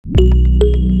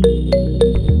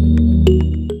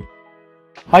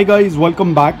Hi guys,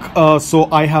 welcome back. So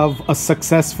I have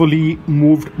successfully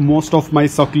moved most of my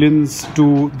succulents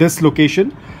to this location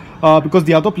because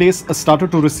the other place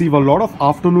started to receive a lot of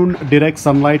afternoon direct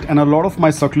sunlight and a lot of my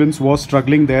succulents was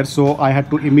struggling there. So I had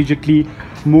to immediately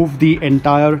move the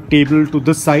entire table to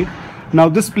this side. Now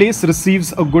this place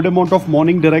receives a good amount of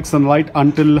morning direct sunlight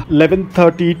until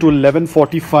 11:30 to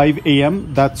 11:45 a.m.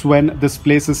 That's when this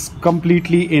place is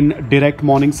completely in direct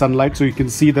morning sunlight. So you can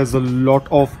see there's a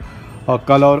lot of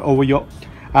color over here,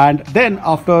 and then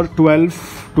after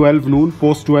 12 noon,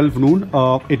 post 12 noon,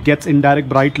 it gets indirect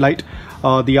bright light.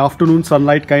 The afternoon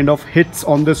sunlight kind of hits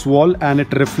on this wall and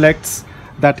it reflects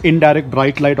that indirect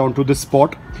bright light onto this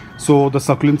spot. So the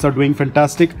succulents are doing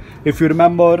fantastic. If you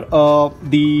remember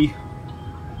the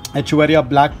Haworthia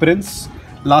Black Prince,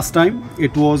 last time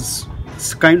it was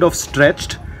kind of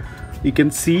stretched. You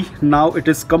can see now it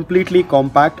is completely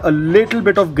compact. A little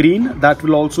bit of green that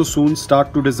will also soon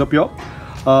start to disappear.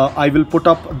 I will put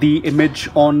up the image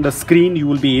on the screen. You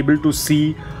will be able to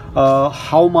see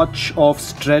how much of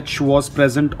stretch was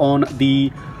present on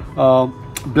the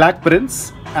Black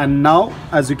Prince, and now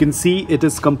as you can see it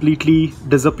is completely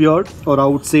disappeared, or I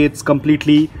would say it's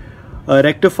completely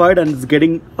rectified, and it's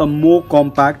getting a more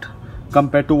compact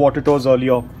compared to what it was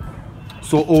earlier.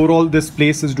 So overall this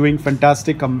place is doing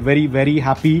fantastic. I'm very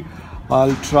happy.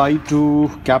 I'll try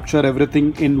to capture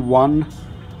everything in one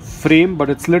frame, but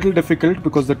it's a little difficult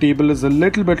because the table is a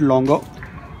little bit longer.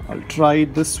 I'll try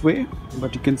this way,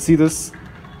 but you can see this.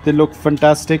 They look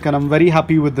fantastic and I'm very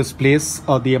happy with this place.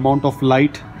 The amount of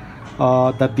light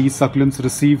that these succulents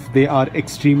receive, they are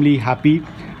extremely happy.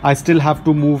 I still have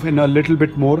to move in a little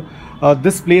bit more.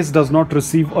 This place does not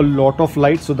receive a lot of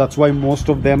light, so that's why most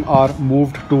of them are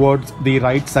moved towards the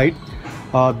right side.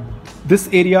 This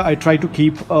area I try to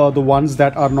keep the ones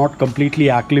that are not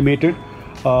completely acclimated.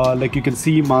 Like you can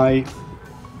see, my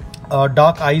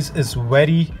dark eyes is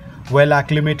very well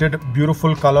acclimated,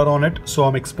 beautiful color on it, so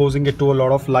I'm exposing it to a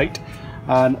lot of light.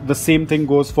 And the same thing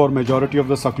goes for majority of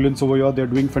the succulents over here. They're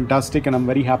doing fantastic and I'm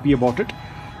very happy about it.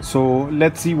 So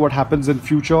let's see what happens in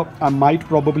future. I might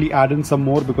probably add in some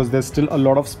more because there's still a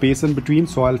lot of space in between,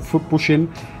 so I'll push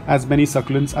in as many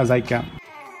succulents as I can.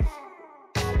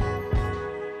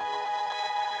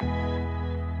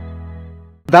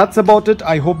 That's about it.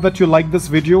 I hope that you liked this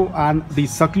video and the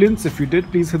succulents. If you did,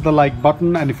 please hit the like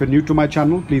button, and if you're new to my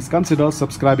channel, please consider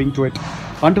subscribing to it.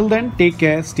 Until then, take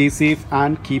care, stay safe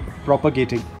and keep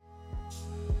propagating.